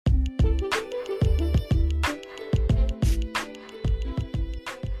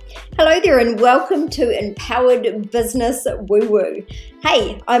Hello there and welcome to Empowered Business Woo Woo.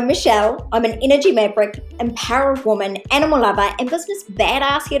 Hey, I'm Michelle. I'm an energy maverick, empowered woman, animal lover, and business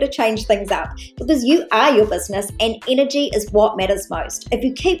badass here to change things up because you are your business and energy is what matters most. If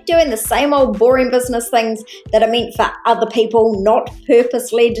you keep doing the same old boring business things that are meant for other people, not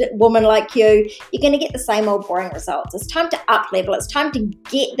purpose-led women like you, you're going to get the same old boring results. It's time to up level. It's time to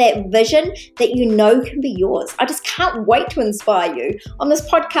get that vision that you know can be yours. I just can't wait to inspire you. On this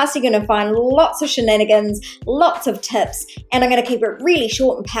podcast, you're going to find lots of shenanigans, lots of tips, and I'm going to keep it really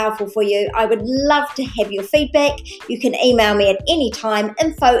short and powerful for you. I would love to have your feedback. You can email me at any time,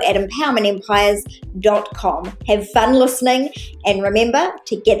 info@empowermentempires.com. Have fun listening, and remember,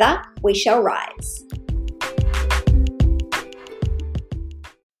 together we shall rise.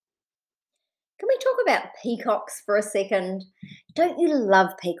 Can we talk about peacocks for a second? Don't you love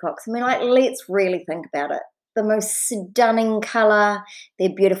peacocks? I mean, let's really think about it. The most stunning color,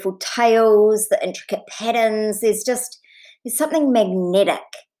 their beautiful tails, the intricate patterns. There's something magnetic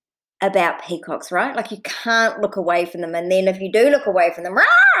about peacocks, right? Like you can't look away from them. And then if you do look away from them,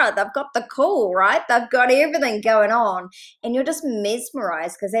 they've got the cool, right? They've got everything going on. And you're just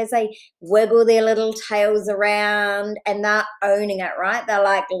mesmerized because as they wiggle their little tails around and they're owning it, right? They're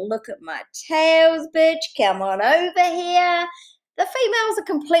like, look at my tails, bitch. Come on over here. The females are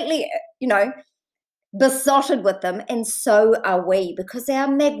completely, besotted with them, and so are we because they are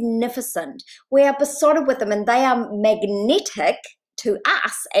magnificent. We are besotted with them and they are magnetic to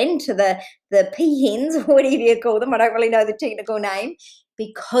us and to the peahens, or whatever you call them. I don't really know the technical name,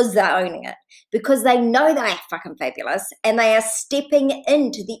 because they're owning it, because they know they are fucking fabulous and they are stepping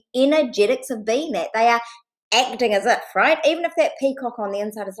into the energetics of being that. They are acting as if, right? Even if that peacock on the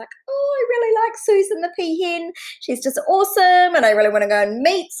inside is like, oh, I really like Susan the peahen. She's just awesome and I really want to go and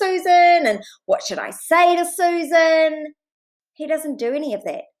meet Susan and what should I say to Susan? He doesn't do any of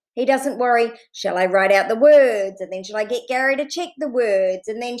that. He doesn't worry, shall I write out the words? And then should I get Gary to check the words?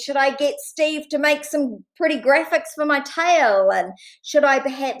 And then should I get Steve to make some pretty graphics for my tail? And should I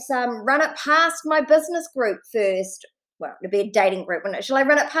perhaps run it past my business group first? Well, it'd be a dating group, wouldn't it? Shall I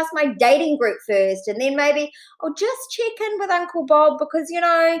run it past my dating group first? And then maybe I'll just check in with Uncle Bob because,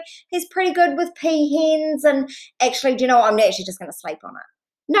 he's pretty good with peahens. And actually, I'm actually just going to sleep on it.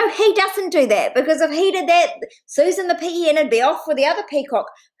 No, he doesn't do that, because if he did that, Susan the peahen would be off with the other peacock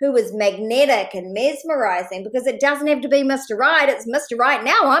who was magnetic and mesmerizing, because it doesn't have to be Mr. Right. It's Mr. Right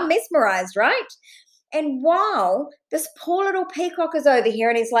now. I'm mesmerized, right? And while this poor little peacock is over here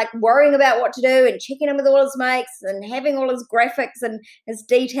and he's like worrying about what to do and checking in with all his mates and having all his graphics and his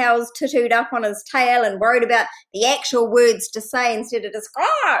details tattooed up on his tail and worried about the actual words to say instead of just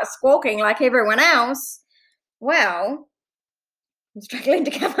squawking like everyone else, well, I'm struggling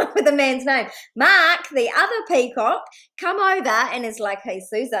to come up with a man's name. Mark, the other peacock, come over and is like, hey,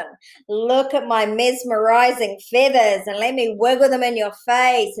 Susan, look at my mesmerizing feathers and let me wiggle them in your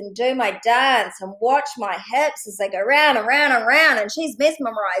face and do my dance and watch my hips as they go round and round and round, and she's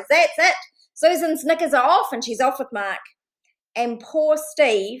mesmerized. That's it. Susan's knickers are off and she's off with Mark. And poor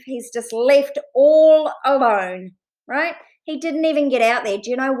Steve, he's just left all alone, right? He didn't even get out there. Do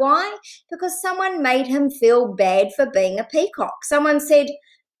you know why? Because someone made him feel bad for being a peacock. Someone said,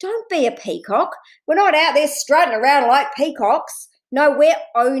 don't be a peacock. We're not out there strutting around like peacocks. No, we're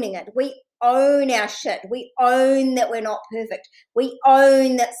owning it. We own our shit. We own that we're not perfect. We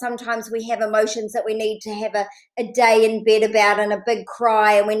own that sometimes we have emotions that we need to have a day in bed about and a big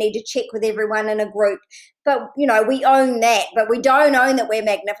cry, and we need to check with everyone in a group. But, we own that, but we don't own that we're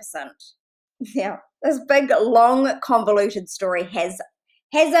magnificent. Yeah. This big, long, convoluted story has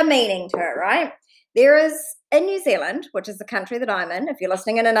a meaning to it, right? There is, in New Zealand, which is the country that I'm in, if you're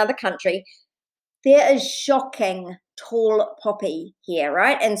listening in another country, there is shocking tall poppy here,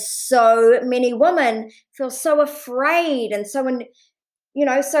 right? And so many women feel so afraid and so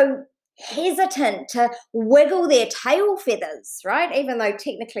hesitant to wiggle their tail feathers, right? Even though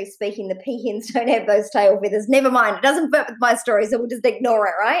technically speaking, the peahens don't have those tail feathers. Never mind, it doesn't fit with my story, so we'll just ignore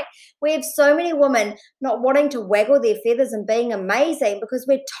it, right? We have so many women not wanting to waggle their feathers and being amazing because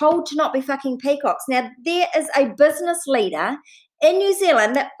we're told to not be fucking peacocks. Now, there is a business leader in New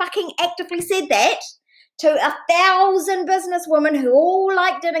Zealand that fucking actively said that to 1,000 businesswomen who all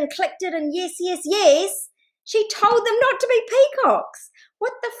liked it and clicked it and yes, yes, yes. She told them not to be peacocks.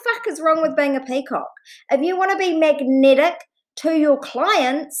 What the fuck is wrong with being a peacock? If you want to be magnetic to your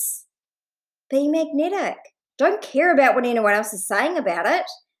clients, be magnetic. Don't care about what anyone else is saying about it.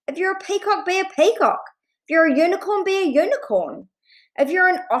 If you're a peacock, be a peacock. If you're a unicorn, be a unicorn. If you're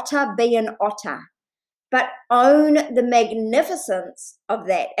an otter, be an otter. but own the magnificence of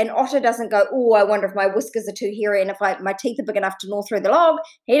that. And Otter doesn't go, oh, I wonder if my whiskers are too hairy and if my teeth are big enough to gnaw through the log.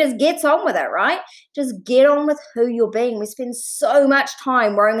 He just gets on with it, right? Just get on with who you're being. We spend so much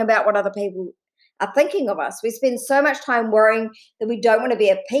time worrying about what other people are thinking of us. We spend so much time worrying that we don't want to be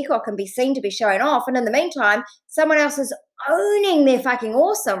a peacock and be seen to be showing off. And in the meantime, someone else is owning their fucking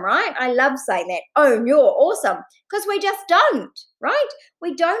awesome, right? I love saying that. Own your awesome. Because we just don't, right?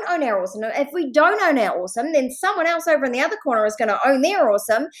 We don't own our awesome. If we don't own our awesome, then someone else over in the other corner is going to own their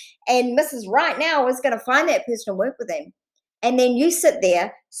awesome. And Mrs. Right Now is going to find that person and work with them. And then you sit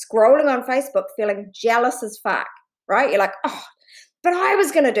there scrolling on Facebook feeling jealous as fuck, right? You're like, oh, but I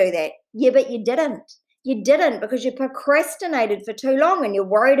was going to do that. Yeah, but you didn't. You didn't because you procrastinated for too long and you're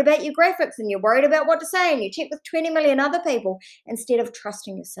worried about your graphics and you're worried about what to say and you check with 20 million other people instead of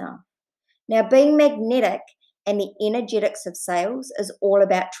trusting yourself. Now, being magnetic and the energetics of sales is all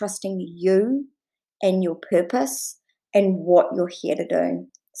about trusting you and your purpose and what you're here to do.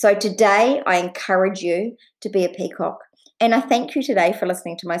 So today, I encourage you to be a peacock. And I thank you today for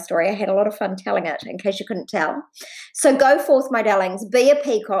listening to my story. I had a lot of fun telling it, in case you couldn't tell. So go forth, my darlings. Be a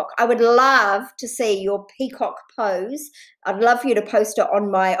peacock. I would love to see your peacock pose. I'd love for you to post it on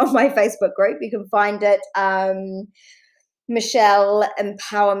my Facebook group. You can find it, Michelle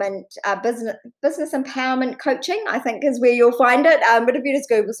Empowerment, Business Empowerment Coaching, I think is where you'll find it. But if you just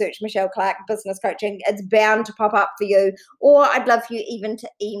Google search Michelle Clark Business Coaching, it's bound to pop up for you. Or I'd love for you even to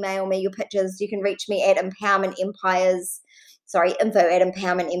email me your pictures. You can reach me at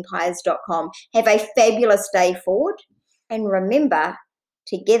info@empowermentempires.com. Have a fabulous day forward. And remember,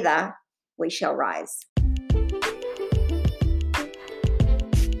 together we shall rise.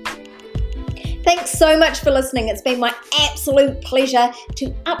 Thanks so much for listening. It's been my absolute pleasure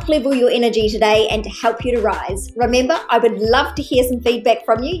to up-level your energy today and to help you to rise. Remember, I would love to hear some feedback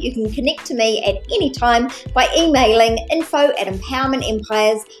from you. You can connect to me at any time by emailing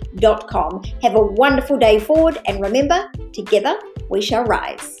info@empowermentempires.com. Have a wonderful day forward, and remember, together we shall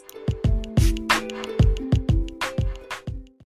rise.